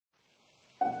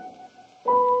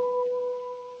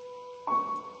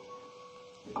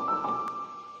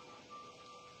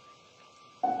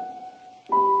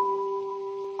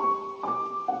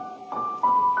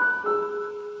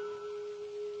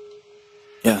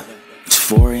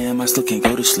4 AM, I still can't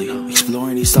go to sleep,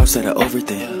 exploring these thoughts that I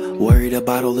overthink. Worried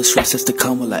about all the stress that's to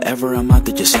come. Will I ever amount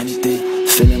to just anything?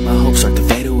 Feeling my hopes start to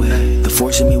fade away, the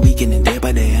force in me weakening day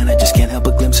by day, and I just can't help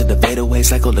but glimpse of the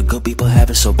fadeaways. Like all the good people have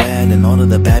it so bad, and all of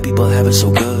the bad people have it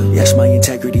so good. Yes, my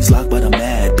integrity's locked, but I'm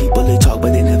mad. People, they talk,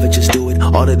 but they never just do it.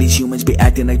 All of these humans be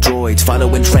acting like droids,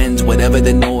 following trends, whatever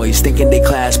the noise, thinking they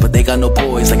class, but they got no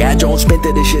poise. Like add your own spin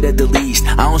to this shit at the least.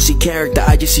 I don't see character,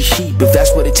 I just see sheep. If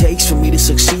that's what it takes for me to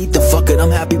succeed, then fuck it,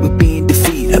 I'm happy with being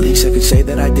defeated. At least I could say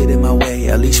that I did it my way.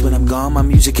 At least when I'm gone, my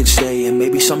music can stay. And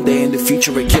maybe someday in the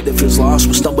future, a kid that feels lost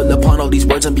will stumble upon all these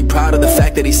words and be proud of the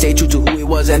fact that he stayed true to who he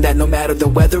was, and that no matter the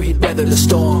weather, he'd weather the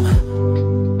storm.